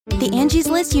The Angie's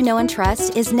List you know and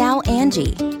trust is now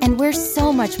Angie, and we're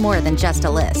so much more than just a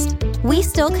list. We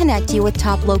still connect you with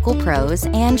top local pros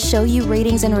and show you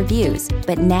ratings and reviews,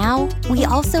 but now we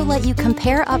also let you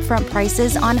compare upfront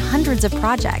prices on hundreds of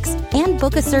projects and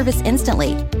book a service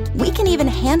instantly. We can even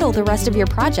handle the rest of your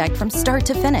project from start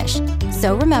to finish.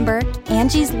 So remember,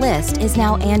 Angie's List is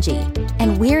now Angie,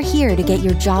 and we're here to get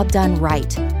your job done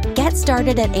right. Get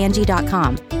started at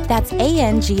Angie.com. That's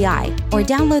ANGI, or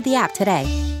download the app today.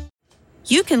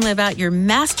 You can live out your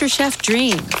MasterChef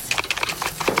dreams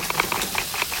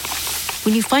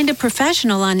when you find a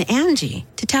professional on Angie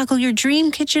to tackle your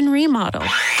dream kitchen remodel.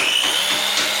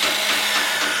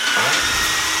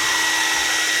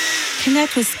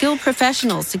 Connect with skilled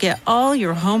professionals to get all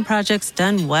your home projects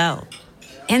done well.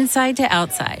 Inside to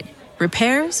outside,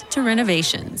 repairs to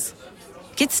renovations.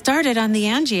 Get started on the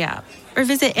Angie app or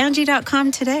visit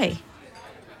Angie.com today.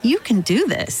 You can do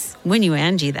this when you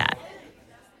Angie that.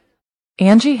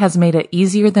 Angie has made it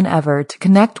easier than ever to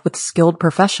connect with skilled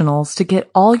professionals to get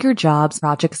all your jobs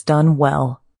projects done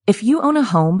well. If you own a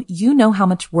home, you know how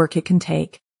much work it can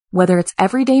take, whether it's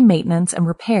everyday maintenance and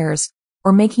repairs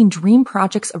or making dream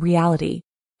projects a reality.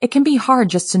 It can be hard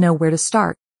just to know where to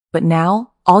start, but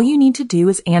now all you need to do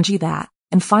is Angie that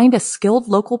and find a skilled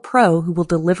local pro who will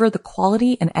deliver the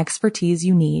quality and expertise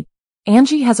you need.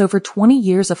 Angie has over 20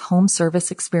 years of home service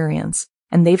experience,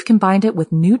 and they've combined it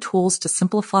with new tools to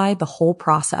simplify the whole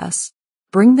process.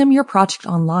 Bring them your project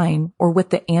online or with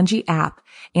the Angie app,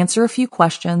 answer a few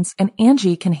questions, and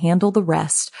Angie can handle the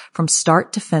rest from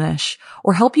start to finish,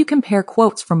 or help you compare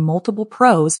quotes from multiple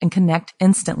pros and connect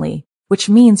instantly, which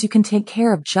means you can take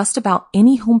care of just about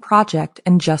any home project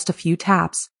in just a few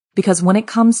taps. Because when it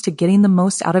comes to getting the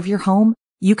most out of your home,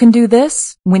 you can do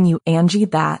this when you Angie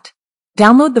that.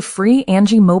 Download the free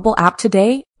Angie mobile app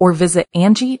today or visit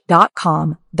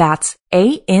Angie.com. That's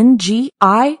ANGI.com.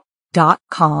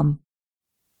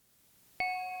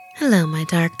 Hello, my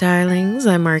dark darlings.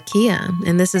 I'm Markia,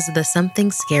 and this is the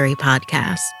Something Scary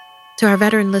podcast. To our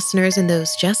veteran listeners and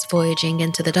those just voyaging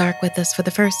into the dark with us for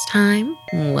the first time,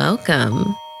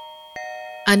 welcome.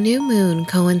 A new moon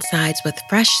coincides with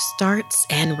fresh starts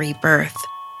and rebirth.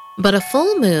 But a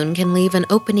full moon can leave an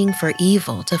opening for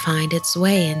evil to find its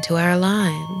way into our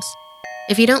lives.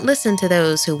 If you don't listen to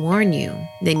those who warn you,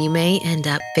 then you may end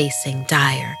up facing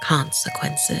dire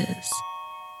consequences.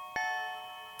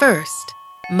 First,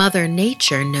 Mother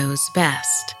Nature knows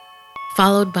best,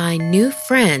 followed by new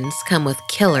friends come with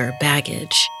killer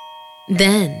baggage.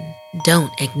 Then,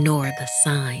 don't ignore the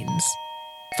signs.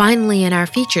 Finally, in our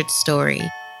featured story,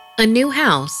 a new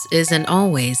house isn't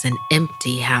always an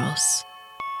empty house.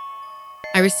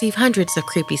 I receive hundreds of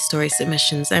creepy story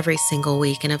submissions every single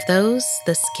week, and of those,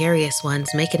 the scariest ones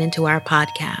make it into our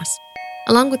podcast,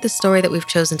 along with the story that we've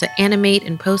chosen to animate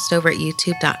and post over at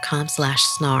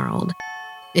youtube.com/snarled.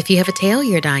 If you have a tale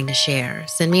you're dying to share,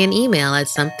 send me an email at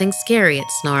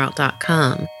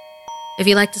somethingscary@snarled.com. If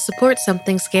you'd like to support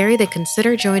Something Scary, then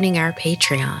consider joining our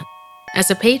Patreon.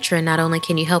 As a patron, not only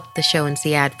can you help the show and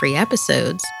see ad-free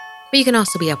episodes, but you can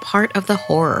also be a part of the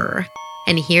horror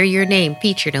and hear your name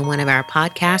featured in one of our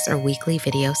podcasts or weekly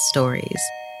video stories.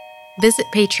 Visit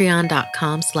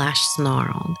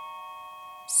patreon.com/snarled.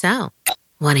 So,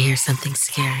 want to hear something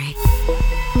scary?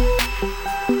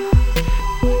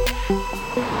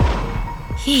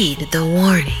 Heed the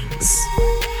warnings.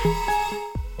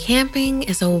 Camping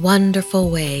is a wonderful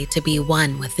way to be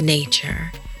one with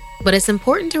nature, but it's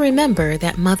important to remember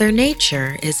that Mother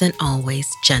Nature isn't always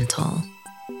gentle.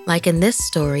 Like in this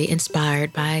story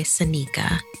inspired by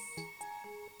Sanika.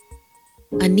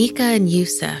 Anika and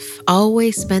Yusuf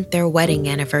always spent their wedding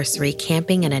anniversary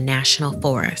camping in a national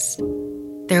forest.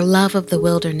 Their love of the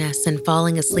wilderness and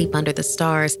falling asleep under the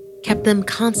stars kept them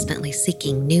constantly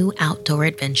seeking new outdoor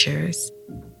adventures.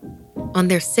 On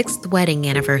their 6th wedding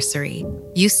anniversary,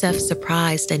 Yusuf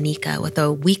surprised Anika with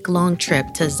a week-long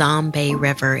trip to Zombay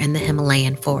River in the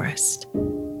Himalayan forest.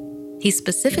 He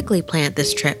specifically planned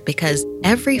this trip because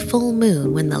every full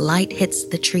moon when the light hits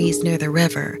the trees near the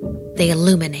river, they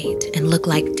illuminate and look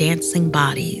like dancing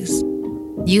bodies.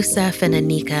 Yusuf and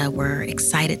Anika were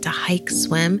excited to hike,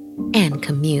 swim, and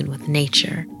commune with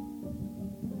nature.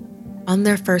 On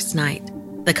their first night,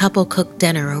 the couple cooked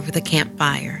dinner over the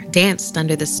campfire, danced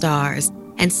under the stars,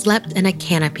 and slept in a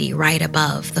canopy right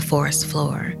above the forest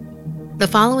floor. The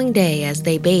following day, as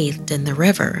they bathed in the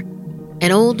river,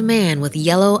 an old man with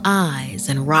yellow eyes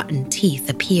and rotten teeth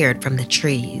appeared from the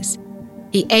trees.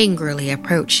 He angrily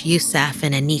approached Yusuf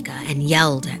and Anika and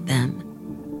yelled at them.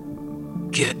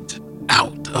 "Get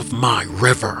out of my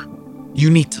river.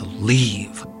 You need to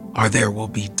leave, or there will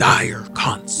be dire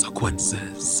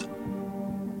consequences."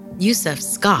 Yusuf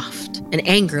scoffed and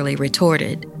angrily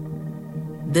retorted,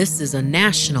 "This is a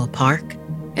national park,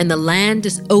 and the land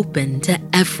is open to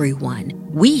everyone.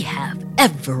 We have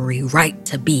every right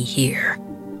to be here."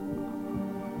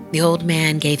 The old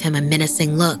man gave him a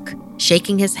menacing look,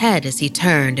 shaking his head as he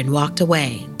turned and walked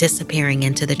away, disappearing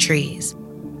into the trees.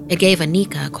 It gave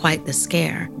Anika quite the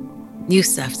scare.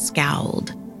 Yusuf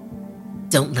scowled.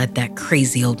 "Don't let that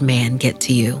crazy old man get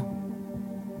to you."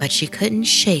 But she couldn't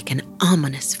shake an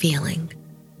ominous feeling.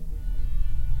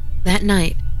 That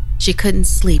night, she couldn't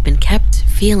sleep and kept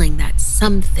feeling that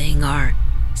something or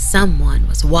someone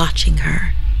was watching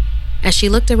her. As she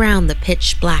looked around the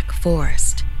pitch-black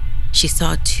forest, she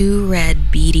saw two red,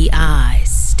 beady eyes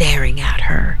staring at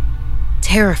her.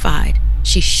 Terrified,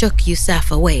 she shook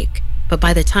Yusuf awake, but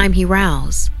by the time he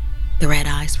roused, the red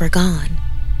eyes were gone.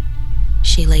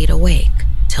 She laid awake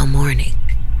till morning.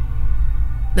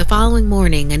 The following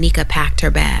morning, Anika packed her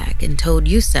bag and told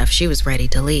Yusuf she was ready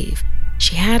to leave.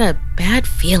 She had a bad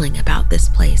feeling about this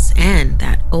place and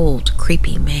that old,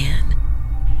 creepy man.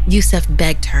 Yusuf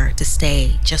begged her to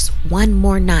stay just one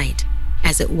more night,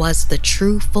 as it was the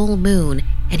true full moon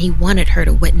and he wanted her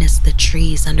to witness the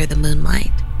trees under the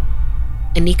moonlight.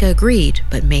 Anika agreed,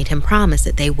 but made him promise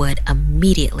that they would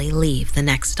immediately leave the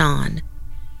next dawn.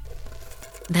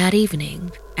 That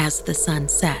evening, as the sun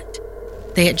set,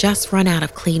 they had just run out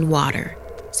of clean water,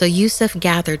 so Yusuf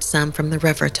gathered some from the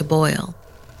river to boil.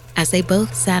 As they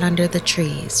both sat under the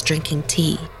trees drinking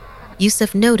tea,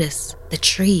 Yusuf noticed the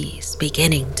trees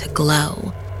beginning to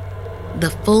glow.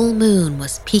 The full moon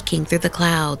was peeking through the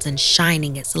clouds and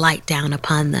shining its light down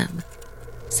upon them.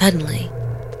 Suddenly,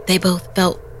 they both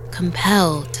felt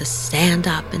compelled to stand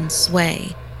up and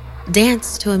sway,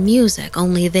 dance to a music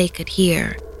only they could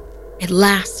hear. It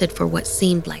lasted for what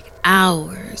seemed like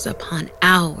hours upon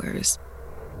hours.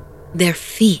 Their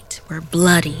feet were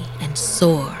bloody and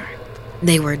sore.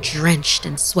 They were drenched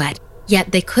in sweat,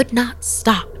 yet they could not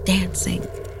stop dancing.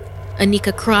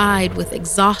 Anika cried with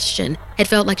exhaustion. It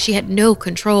felt like she had no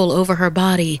control over her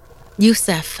body.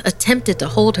 Yusuf attempted to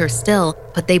hold her still,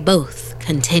 but they both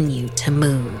continued to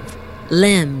move,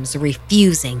 limbs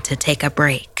refusing to take a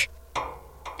break.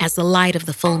 As the light of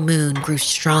the full moon grew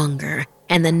stronger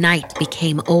and the night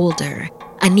became older,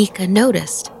 Anika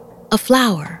noticed a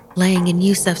flower laying in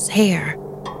Yusuf's hair.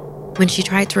 When she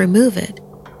tried to remove it,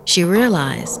 she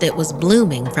realized it was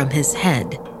blooming from his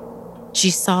head.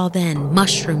 She saw then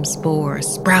mushroom spores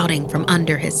sprouting from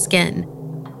under his skin.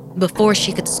 Before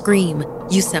she could scream,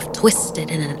 Yusuf twisted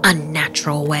in an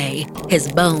unnatural way, his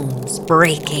bones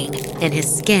breaking and his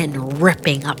skin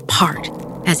ripping apart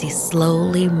as he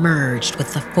slowly merged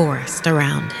with the forest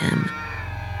around him.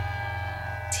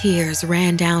 Tears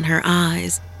ran down her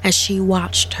eyes as she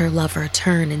watched her lover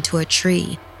turn into a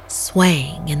tree,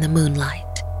 swaying in the moonlight.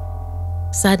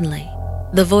 Suddenly,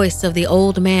 the voice of the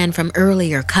old man from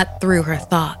earlier cut through her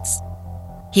thoughts.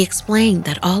 He explained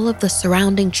that all of the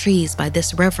surrounding trees by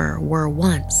this river were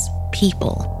once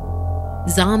people.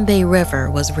 Zombie River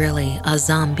was really a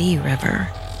zombie river,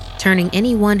 turning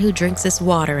anyone who drinks its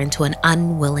water into an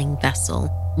unwilling vessel,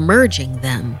 merging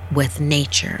them with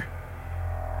nature.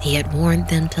 He had warned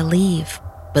them to leave,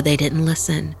 but they didn't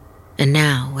listen, and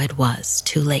now it was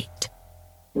too late.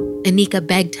 Anika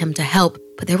begged him to help,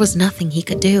 but there was nothing he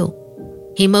could do.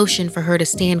 He motioned for her to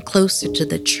stand closer to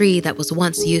the tree that was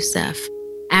once Yusuf.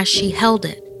 As she held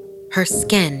it, her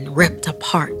skin ripped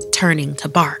apart, turning to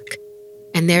bark.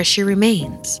 And there she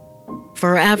remains,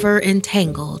 forever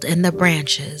entangled in the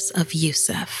branches of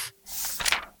Yusuf.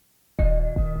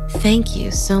 Thank you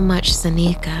so much,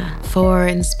 Sanika, for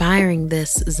inspiring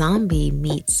this zombie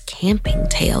meets camping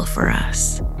tale for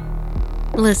us.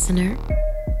 Listener,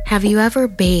 have you ever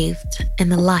bathed in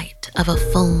the light of a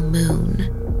full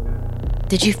moon?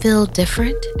 Did you feel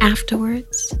different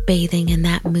afterwards, bathing in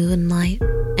that moonlight?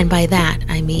 And by that,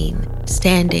 I mean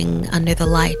standing under the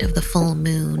light of the full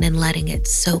moon and letting it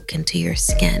soak into your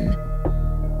skin.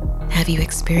 Have you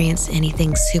experienced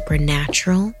anything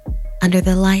supernatural under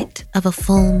the light of a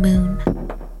full moon?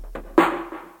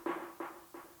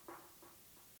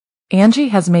 Angie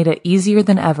has made it easier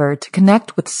than ever to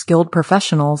connect with skilled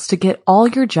professionals to get all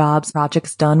your jobs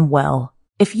projects done well.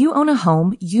 If you own a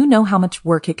home, you know how much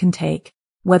work it can take,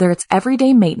 whether it's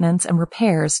everyday maintenance and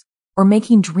repairs or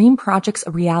making dream projects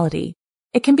a reality.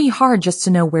 It can be hard just to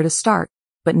know where to start,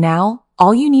 but now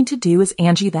all you need to do is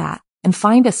Angie that and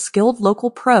find a skilled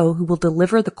local pro who will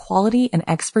deliver the quality and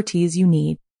expertise you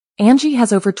need. Angie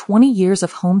has over 20 years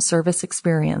of home service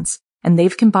experience, and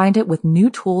they've combined it with new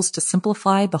tools to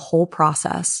simplify the whole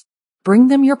process. Bring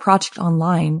them your project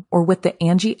online or with the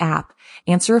Angie app,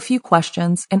 answer a few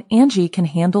questions, and Angie can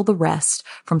handle the rest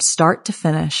from start to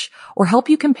finish or help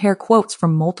you compare quotes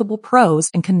from multiple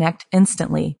pros and connect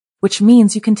instantly, which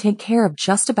means you can take care of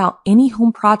just about any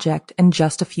home project in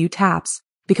just a few taps.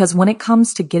 Because when it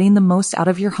comes to getting the most out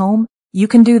of your home, you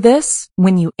can do this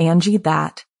when you Angie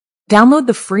that. Download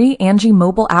the free Angie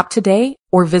mobile app today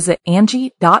or visit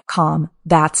Angie.com.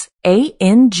 That's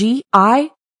ANGI.com.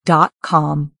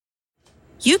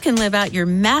 You can live out your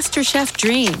MasterChef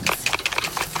dreams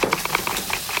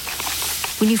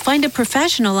when you find a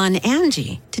professional on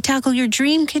Angie to tackle your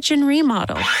dream kitchen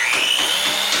remodel.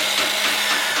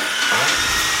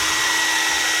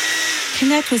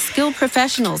 Connect with skilled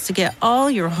professionals to get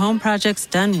all your home projects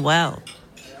done well.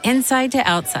 Inside to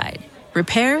outside,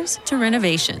 repairs to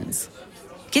renovations.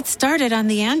 Get started on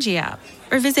the Angie app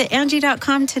or visit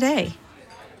Angie.com today.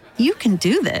 You can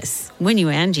do this when you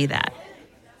Angie that.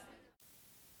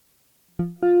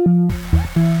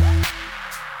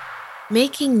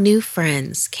 Making new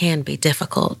friends can be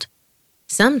difficult.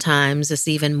 Sometimes it's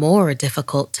even more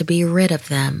difficult to be rid of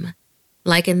them,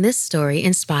 like in this story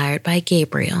inspired by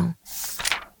Gabriel.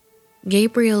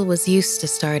 Gabriel was used to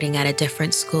starting at a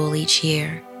different school each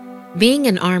year. Being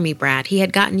an army brat, he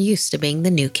had gotten used to being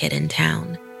the new kid in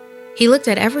town. He looked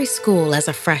at every school as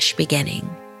a fresh beginning.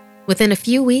 Within a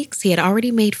few weeks, he had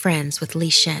already made friends with Li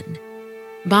Shen.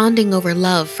 Bonding over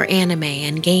love for anime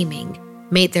and gaming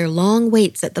made their long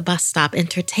waits at the bus stop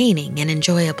entertaining and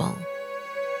enjoyable.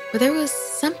 But there was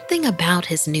something about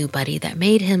his new buddy that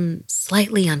made him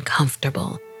slightly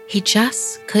uncomfortable. He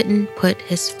just couldn't put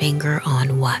his finger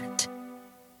on what.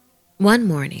 One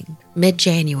morning,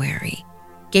 mid-January,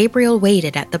 Gabriel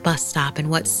waited at the bus stop in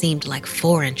what seemed like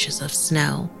 4 inches of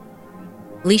snow.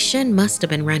 Li Shen must have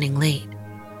been running late.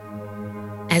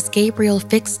 As Gabriel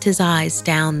fixed his eyes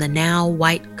down the now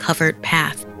white-covered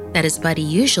path that his buddy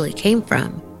usually came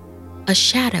from, a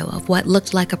shadow of what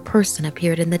looked like a person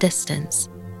appeared in the distance.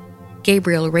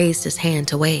 Gabriel raised his hand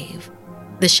to wave.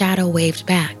 The shadow waved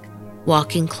back,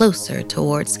 walking closer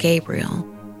towards Gabriel.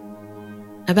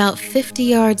 About 50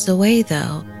 yards away,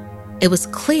 though, it was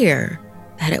clear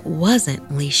that it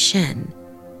wasn't Li Shen.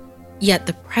 Yet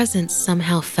the presence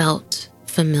somehow felt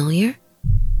familiar.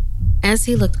 As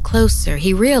he looked closer,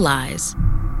 he realized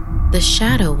the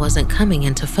shadow wasn't coming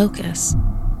into focus.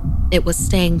 It was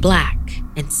staying black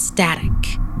and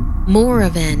static, more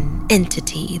of an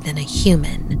entity than a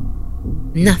human.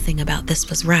 Nothing about this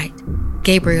was right.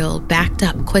 Gabriel backed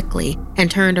up quickly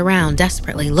and turned around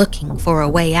desperately looking for a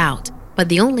way out, but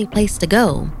the only place to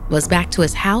go was back to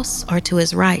his house or to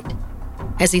his right.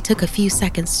 As he took a few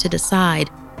seconds to decide,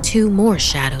 2 more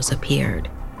shadows appeared,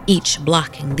 each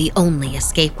blocking the only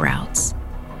escape routes.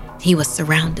 He was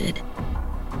surrounded.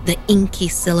 The inky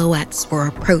silhouettes were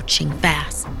approaching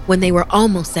fast. When they were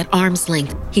almost at arm's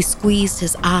length, he squeezed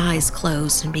his eyes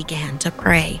closed and began to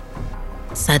pray.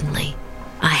 Suddenly,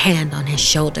 a hand on his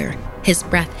shoulder, his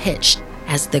breath hitched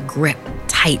as the grip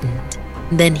tightened.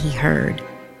 Then he heard,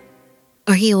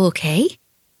 "Are you okay?"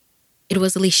 It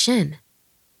was Li Shen.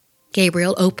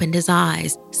 Gabriel opened his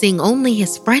eyes, seeing only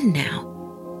his friend now.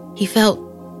 He felt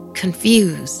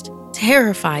confused,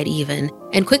 terrified even,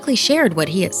 and quickly shared what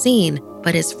he had seen,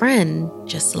 but his friend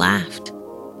just laughed.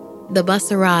 The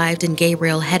bus arrived and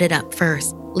Gabriel headed up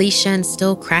first, Li Shen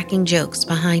still cracking jokes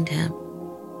behind him.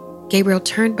 Gabriel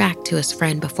turned back to his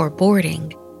friend before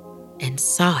boarding and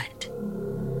saw it.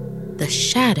 The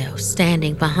shadow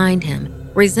standing behind him,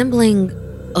 resembling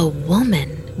a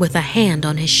woman with a hand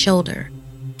on his shoulder.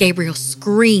 Gabriel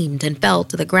screamed and fell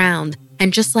to the ground,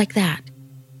 and just like that,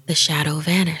 the shadow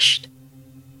vanished.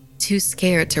 Too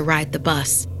scared to ride the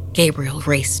bus, Gabriel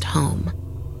raced home.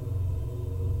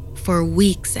 For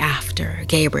weeks after,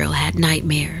 Gabriel had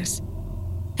nightmares.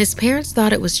 His parents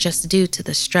thought it was just due to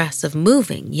the stress of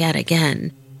moving yet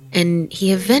again, and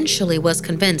he eventually was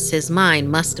convinced his mind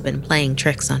must have been playing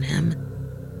tricks on him.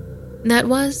 That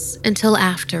was until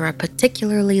after a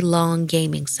particularly long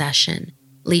gaming session,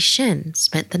 Li Shen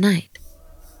spent the night.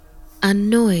 A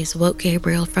noise woke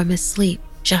Gabriel from his sleep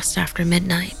just after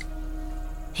midnight.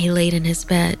 He laid in his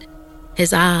bed,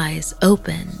 his eyes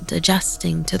opened,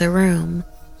 adjusting to the room.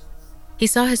 He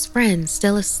saw his friend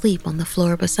still asleep on the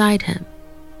floor beside him.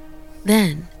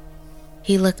 Then,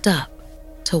 he looked up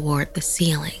toward the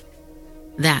ceiling.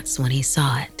 That's when he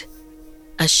saw it.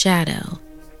 A shadow,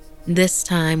 this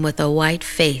time with a white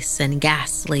face and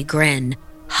ghastly grin,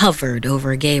 hovered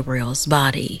over Gabriel's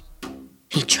body.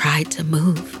 He tried to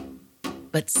move,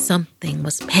 but something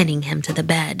was pinning him to the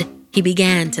bed. He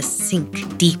began to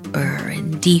sink deeper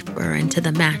and deeper into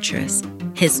the mattress,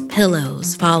 his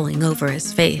pillows falling over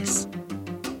his face.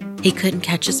 He couldn't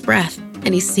catch his breath,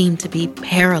 and he seemed to be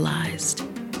paralyzed.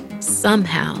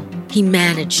 Somehow, he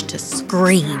managed to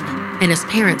scream, and his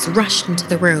parents rushed into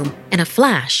the room. In a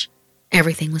flash,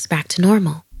 everything was back to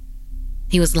normal.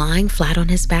 He was lying flat on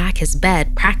his back, his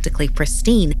bed practically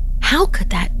pristine. How could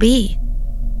that be?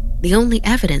 The only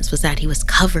evidence was that he was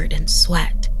covered in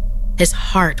sweat. His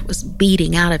heart was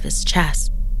beating out of his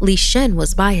chest. Li Shen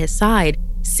was by his side,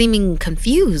 seeming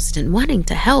confused and wanting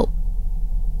to help.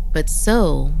 But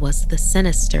so was the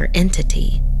sinister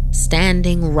entity,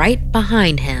 standing right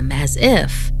behind him as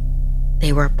if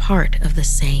they were part of the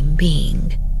same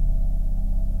being.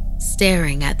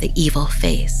 Staring at the evil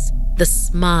face, the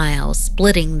smile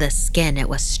splitting the skin, it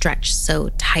was stretched so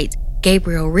tight,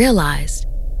 Gabriel realized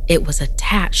it was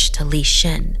attached to Li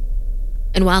Shen.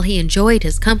 And while he enjoyed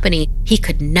his company, he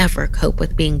could never cope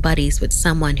with being buddies with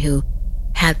someone who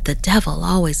had the devil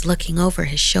always looking over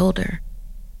his shoulder.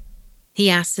 He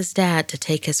asked his dad to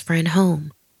take his friend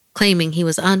home, claiming he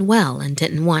was unwell and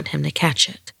didn't want him to catch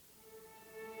it.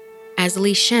 As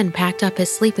Li Shen packed up his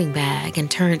sleeping bag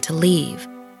and turned to leave,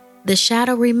 the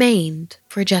shadow remained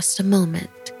for just a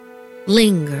moment,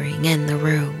 lingering in the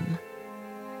room.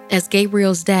 As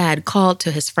Gabriel's dad called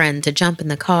to his friend to jump in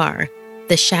the car,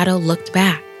 the shadow looked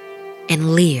back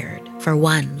and leered for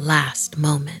one last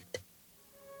moment.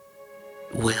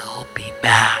 "We'll be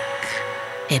back,"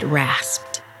 it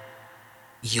rasped.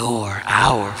 "You're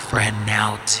our friend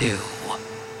now too.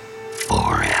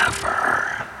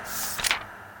 Forever."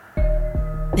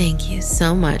 Thank you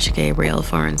so much, Gabriel,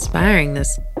 for inspiring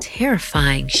this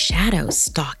terrifying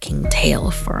shadow-stalking tale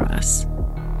for us.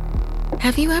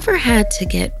 Have you ever had to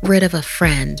get rid of a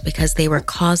friend because they were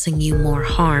causing you more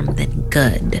harm than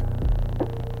good?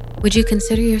 Would you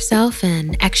consider yourself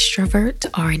an extrovert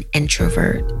or an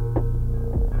introvert?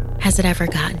 Has it ever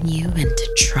gotten you into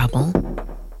trouble?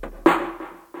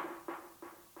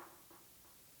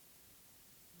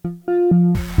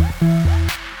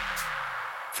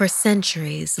 For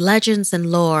centuries, legends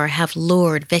and lore have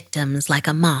lured victims like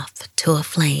a moth to a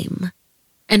flame.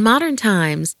 In modern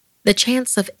times, the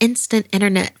chance of instant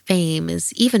internet fame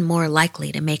is even more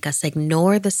likely to make us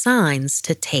ignore the signs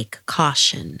to take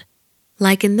caution.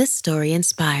 Like in this story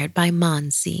inspired by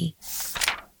Mansi.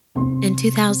 In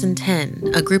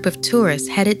 2010, a group of tourists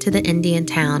headed to the Indian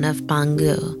town of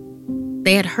Bangu.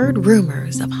 They had heard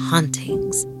rumors of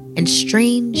hauntings and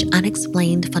strange,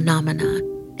 unexplained phenomena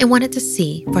and wanted to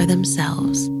see for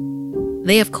themselves.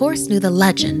 They, of course, knew the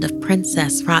legend of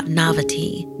Princess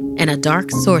Ratnavati and a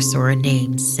dark sorcerer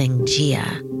named Singjia.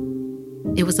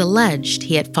 It was alleged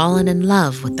he had fallen in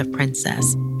love with the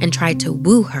princess and tried to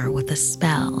woo her with a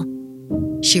spell.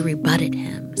 She rebutted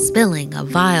him, spilling a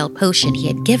vile potion he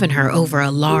had given her over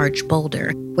a large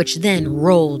boulder, which then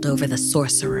rolled over the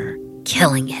sorcerer,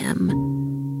 killing him.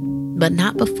 But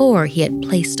not before he had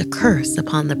placed a curse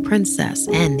upon the princess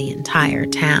and the entire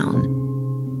town.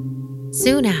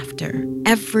 Soon after,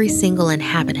 every single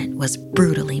inhabitant was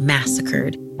brutally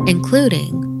massacred,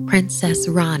 including Princess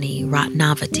Rani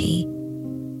Ratnavati.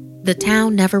 The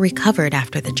town never recovered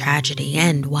after the tragedy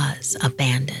and was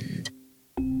abandoned.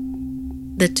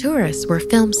 The tourists were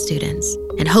film students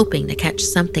and hoping to catch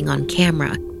something on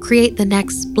camera, create the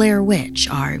next Blair Witch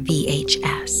or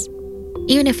VHS.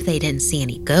 Even if they didn't see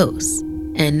any ghosts,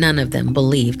 and none of them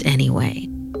believed anyway.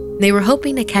 They were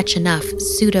hoping to catch enough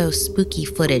pseudo-spooky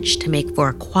footage to make for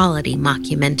a quality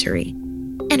mockumentary.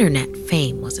 Internet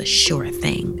fame was a sure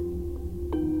thing.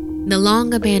 The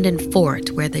long-abandoned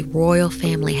fort where the royal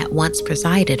family had once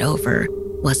presided over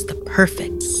was the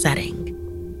perfect setting.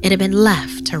 It had been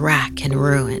left to rack and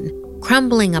ruin,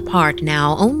 crumbling apart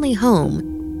now only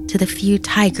home to the few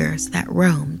tigers that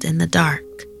roamed in the dark.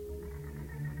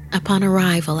 Upon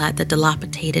arrival at the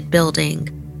dilapidated building,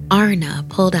 Arna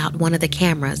pulled out one of the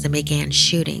cameras and began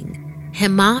shooting.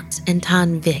 Hemat and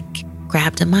Tanvik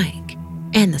grabbed a mic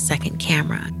and the second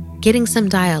camera, getting some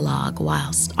dialogue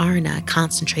whilst Arna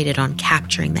concentrated on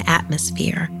capturing the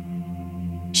atmosphere.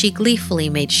 She gleefully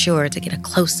made sure to get a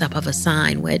close-up of a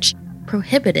sign which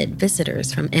prohibited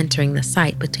visitors from entering the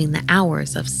site between the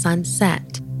hours of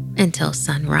sunset until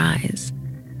sunrise.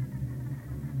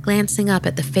 Glancing up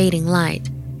at the fading light,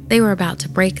 they were about to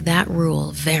break that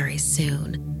rule very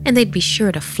soon, and they'd be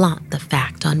sure to flaunt the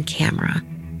fact on camera.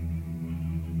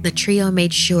 The trio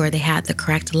made sure they had the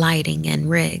correct lighting and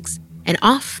rigs, and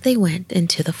off they went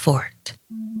into the fort.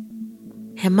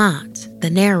 Hemat, the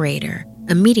narrator,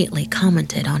 immediately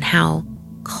commented on how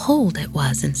cold it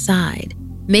was inside,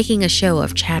 making a show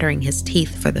of chattering his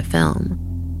teeth for the film.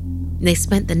 They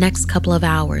spent the next couple of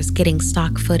hours getting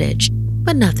stock footage,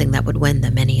 but nothing that would win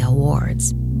them any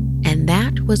awards. And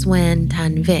that was when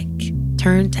Tanvik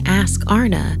turned to ask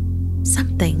Arna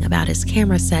something about his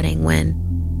camera setting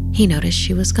when he noticed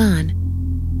she was gone.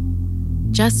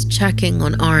 "Just checking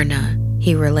on Arna,"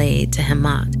 he relayed to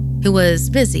Hemant, who was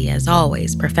busy as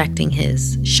always perfecting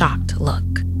his shocked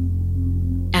look.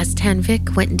 As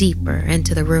Tanvik went deeper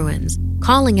into the ruins,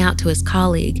 calling out to his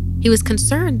colleague, he was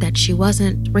concerned that she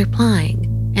wasn't replying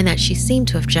and that she seemed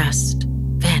to have just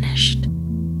vanished.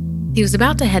 He was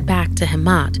about to head back to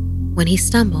Hemant when he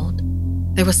stumbled.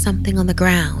 There was something on the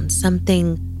ground,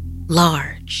 something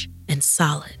large and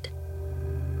solid.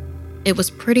 It was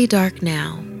pretty dark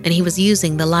now, and he was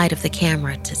using the light of the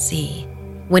camera to see.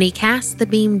 When he cast the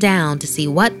beam down to see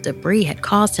what debris had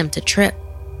caused him to trip,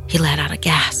 he let out a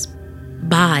gasp,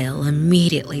 bile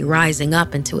immediately rising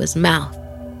up into his mouth.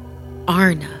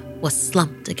 Arna was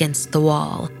slumped against the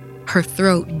wall, her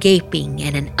throat gaping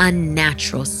in an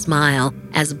unnatural smile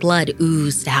as blood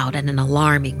oozed out at an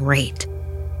alarming rate.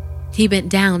 He bent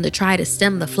down to try to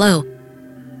stem the flow,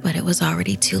 but it was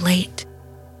already too late.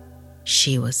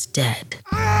 She was dead.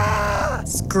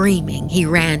 Screaming, he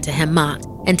ran to Hemant,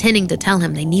 intending to tell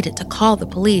him they needed to call the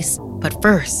police, but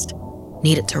first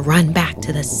needed to run back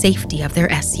to the safety of their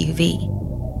SUV.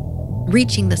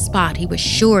 Reaching the spot he was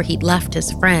sure he'd left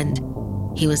his friend,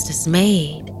 he was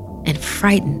dismayed and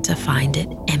frightened to find it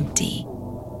empty.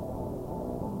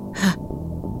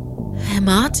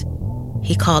 "Hemant?"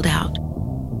 he called out.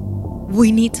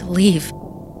 "We need to leave.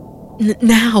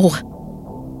 Now."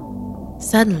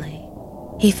 Suddenly,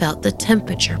 he felt the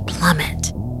temperature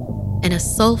plummet, and a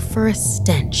sulfurous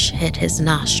stench hit his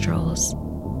nostrils.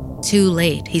 Too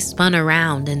late, he spun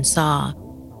around and saw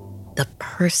the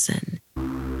person,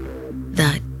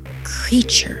 the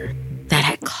creature that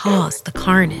had caused the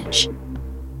carnage.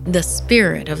 The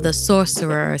spirit of the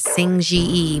sorcerer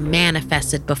Singji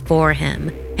manifested before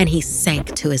him, and he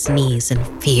sank to his knees in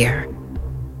fear.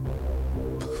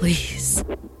 "Please,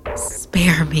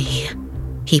 spare me,"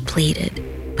 he pleaded,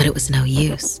 but it was no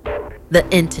use. The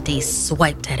entity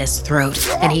swiped at his throat,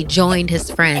 and he joined his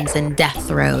friends in death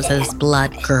throes as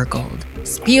blood gurgled,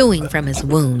 spewing from his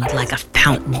wound like a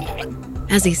fountain.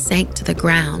 As he sank to the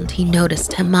ground, he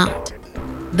noticed Hemant,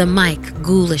 the mic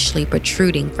ghoulishly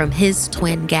protruding from his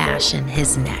twin gash in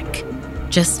his neck.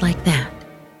 Just like that,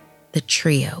 the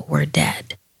trio were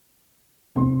dead.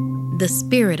 The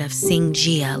spirit of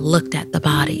Singjia looked at the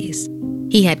bodies.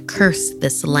 He had cursed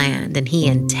this land, and he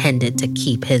intended to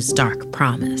keep his dark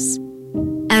promise.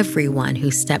 Everyone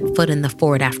who stepped foot in the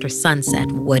fort after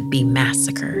sunset would be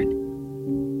massacred.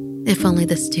 If only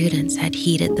the students had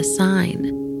heeded the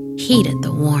sign, heeded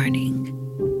the warning.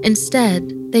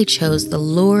 Instead, they chose the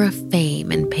lure of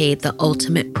fame and paid the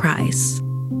ultimate price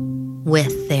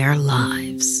with their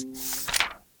lives.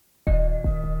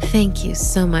 Thank you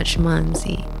so much,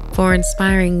 Mansi, for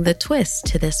inspiring the twist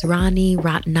to this Rani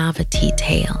Ratnavati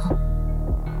tale.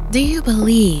 Do you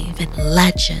believe in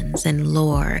legends and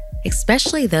lore,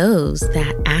 especially those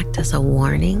that act as a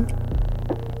warning?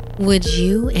 Would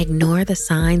you ignore the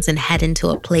signs and head into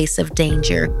a place of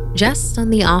danger just on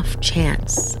the off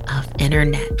chance of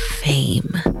internet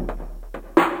fame?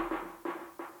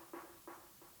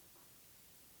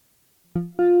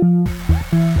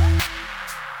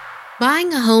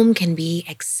 Buying a home can be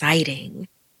exciting.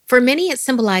 For many, it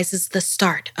symbolizes the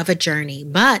start of a journey,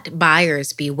 but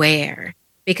buyers beware,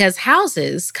 because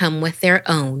houses come with their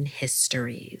own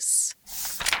histories.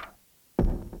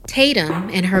 Tatum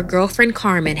and her girlfriend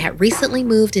Carmen had recently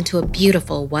moved into a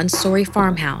beautiful one-story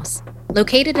farmhouse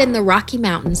located in the Rocky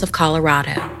Mountains of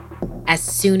Colorado. As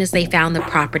soon as they found the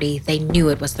property, they knew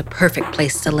it was the perfect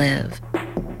place to live.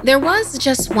 There was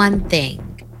just one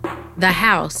thing. The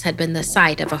house had been the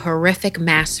site of a horrific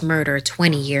mass murder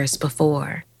 20 years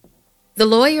before. The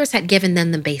lawyers had given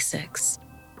them the basics.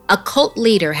 A cult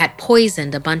leader had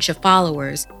poisoned a bunch of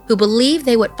followers who believed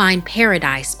they would find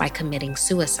paradise by committing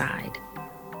suicide.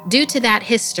 Due to that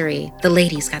history, the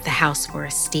ladies got the house for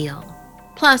a steal.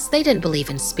 Plus, they didn't believe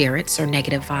in spirits or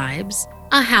negative vibes.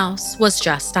 A house was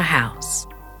just a house,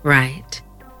 right?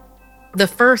 The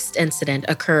first incident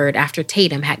occurred after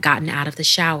Tatum had gotten out of the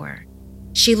shower.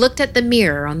 She looked at the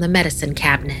mirror on the medicine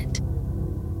cabinet.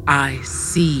 "I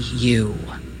see you,"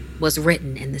 was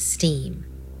written in the steam.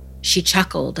 She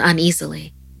chuckled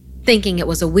uneasily, thinking it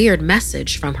was a weird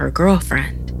message from her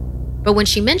girlfriend. But when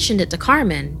she mentioned it to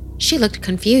Carmen, she looked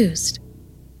confused.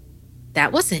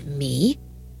 "That wasn't me.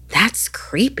 That's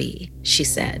creepy," she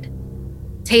said.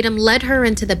 Tatum led her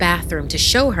into the bathroom to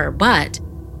show her, but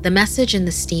the message in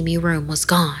the steamy room was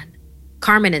gone.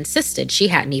 Carmen insisted she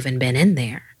hadn't even been in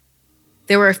there.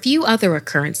 There were a few other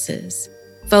occurrences: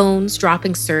 phones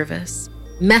dropping service,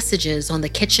 messages on the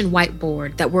kitchen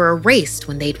whiteboard that were erased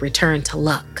when they'd returned to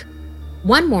look.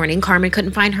 One morning, Carmen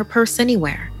couldn't find her purse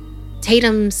anywhere.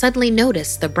 Tatum suddenly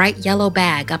noticed the bright yellow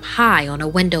bag up high on a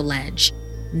window ledge.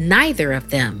 Neither of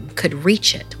them could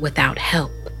reach it without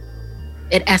help.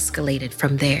 It escalated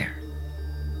from there.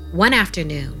 One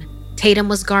afternoon, Tatum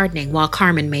was gardening while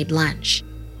Carmen made lunch.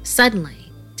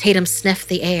 Suddenly, Tatum sniffed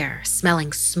the air,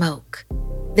 smelling smoke.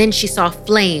 Then she saw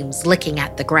flames licking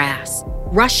at the grass.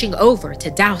 Rushing over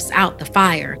to douse out the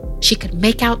fire, she could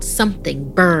make out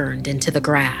something burned into the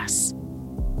grass.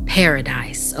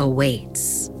 Paradise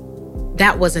awaits.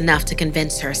 That was enough to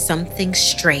convince her something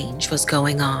strange was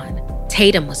going on.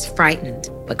 Tatum was frightened,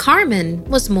 but Carmen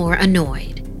was more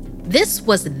annoyed. This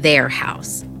was their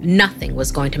house. Nothing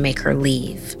was going to make her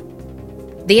leave.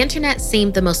 The internet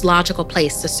seemed the most logical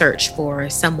place to search for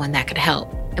someone that could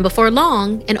help. And before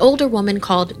long, an older woman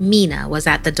called Mina was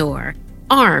at the door,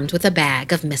 armed with a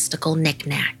bag of mystical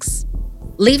knickknacks.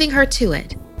 Leaving her to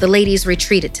it, the ladies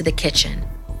retreated to the kitchen.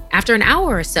 After an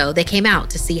hour or so, they came out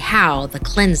to see how the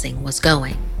cleansing was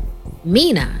going.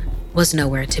 Mina was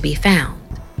nowhere to be found.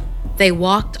 They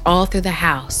walked all through the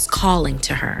house, calling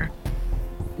to her.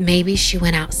 Maybe she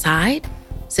went outside,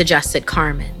 suggested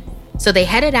Carmen. So they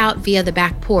headed out via the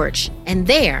back porch, and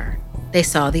there they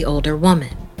saw the older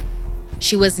woman.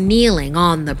 She was kneeling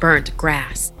on the burnt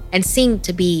grass and seemed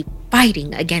to be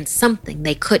fighting against something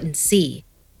they couldn't see.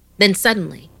 Then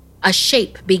suddenly, a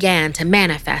shape began to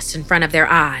manifest in front of their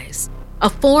eyes,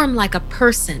 a form like a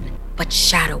person, but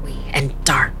shadowy and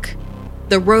dark.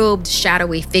 The robed,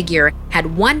 shadowy figure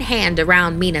had one hand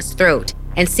around Mina's throat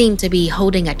and seemed to be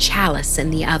holding a chalice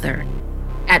in the other.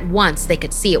 At once, they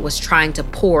could see it was trying to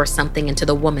pour something into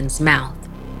the woman's mouth.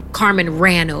 Carmen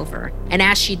ran over, and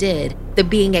as she did, the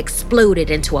being exploded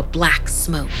into a black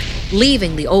smoke,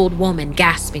 leaving the old woman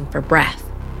gasping for breath.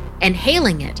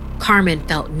 Inhaling it, Carmen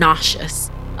felt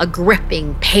nauseous, a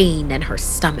gripping pain in her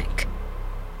stomach.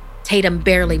 Tatum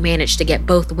barely managed to get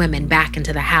both women back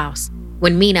into the house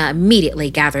when Mina immediately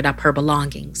gathered up her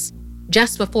belongings.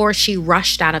 Just before she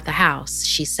rushed out of the house,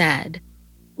 she said,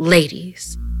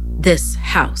 "Ladies, this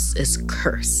house is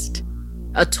cursed.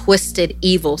 A twisted,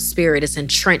 evil spirit is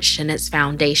entrenched in its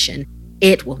foundation.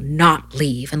 It will not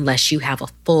leave unless you have a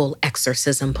full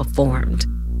exorcism performed.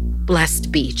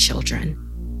 Blessed be, children."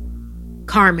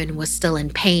 Carmen was still in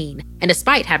pain, and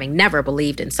despite having never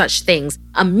believed in such things,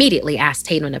 immediately asked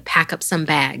Tatum to pack up some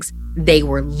bags. They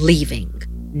were leaving.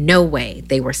 No way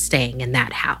they were staying in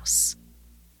that house.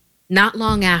 Not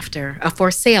long after, a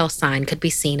for sale sign could be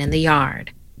seen in the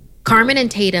yard. Carmen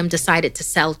and Tatum decided to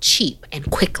sell cheap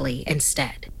and quickly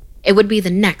instead. It would be the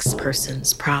next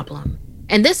person's problem.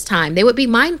 And this time, they would be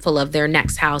mindful of their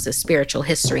next house's spiritual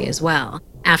history as well.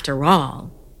 After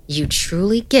all, you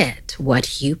truly get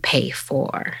what you pay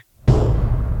for.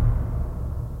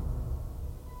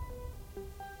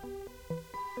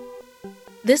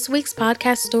 This week's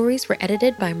podcast stories were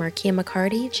edited by Markia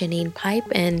McCarty, Janine Pipe,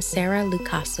 and Sarah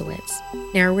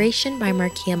Lukasiewicz. Narration by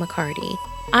Markia McCarty.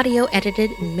 Audio edited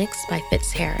and mixed by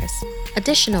Fitz Harris.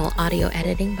 Additional audio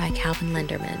editing by Calvin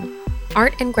Linderman.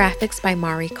 Art and graphics by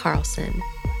Mari Carlson.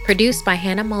 Produced by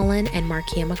Hannah Mullen and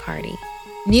Markia McCarty.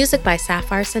 Music by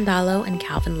Sapphire Sandalo and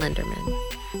Calvin Linderman.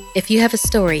 If you have a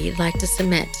story you'd like to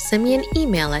submit, send me an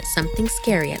email at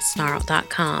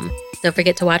somethingscary@snarled.com. Don't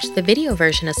forget to watch the video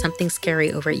version of Something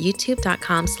Scary over at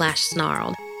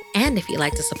youtube.com/snarled. And if you'd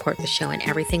like to support the show and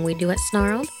everything we do at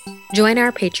Snarled, join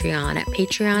our Patreon at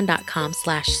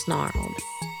patreon.com/snarled.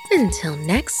 Until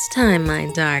next time, my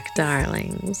dark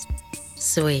darlings,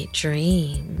 sweet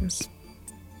dreams.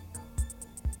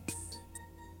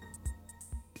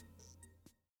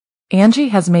 Angie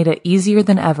has made it easier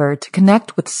than ever to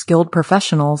connect with skilled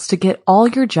professionals to get all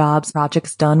your jobs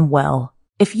projects done well.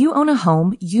 If you own a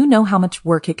home, you know how much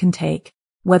work it can take,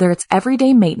 whether it's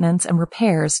everyday maintenance and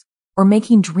repairs or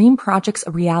making dream projects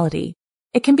a reality.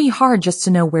 It can be hard just to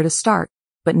know where to start,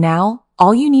 but now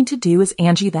all you need to do is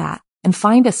Angie that and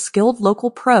find a skilled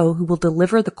local pro who will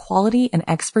deliver the quality and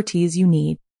expertise you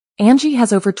need. Angie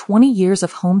has over 20 years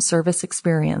of home service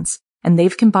experience, and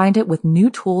they've combined it with new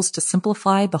tools to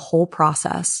simplify the whole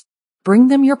process. Bring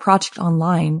them your project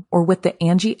online or with the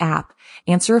Angie app,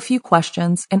 answer a few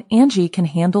questions, and Angie can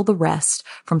handle the rest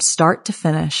from start to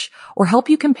finish or help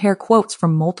you compare quotes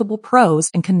from multiple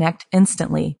pros and connect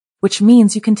instantly, which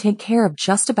means you can take care of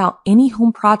just about any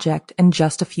home project in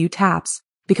just a few taps.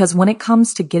 Because when it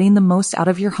comes to getting the most out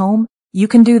of your home, you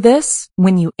can do this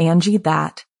when you Angie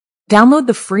that. Download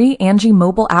the free Angie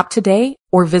mobile app today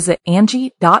or visit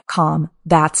Angie.com.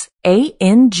 That's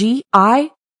ANGI.com.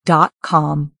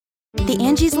 The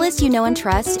Angie's List you know and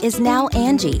trust is now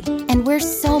Angie, and we're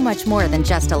so much more than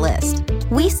just a list.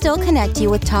 We still connect you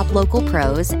with top local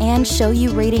pros and show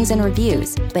you ratings and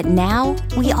reviews, but now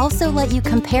we also let you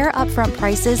compare upfront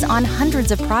prices on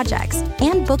hundreds of projects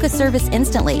and book a service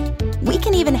instantly. We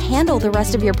can even handle the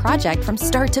rest of your project from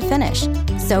start to finish.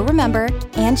 So remember,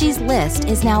 Angie's List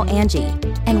is now Angie,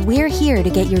 and we're here to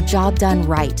get your job done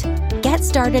right. Get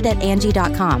started at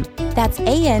Angie.com. That's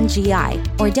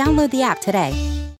ANGI, or download the app today.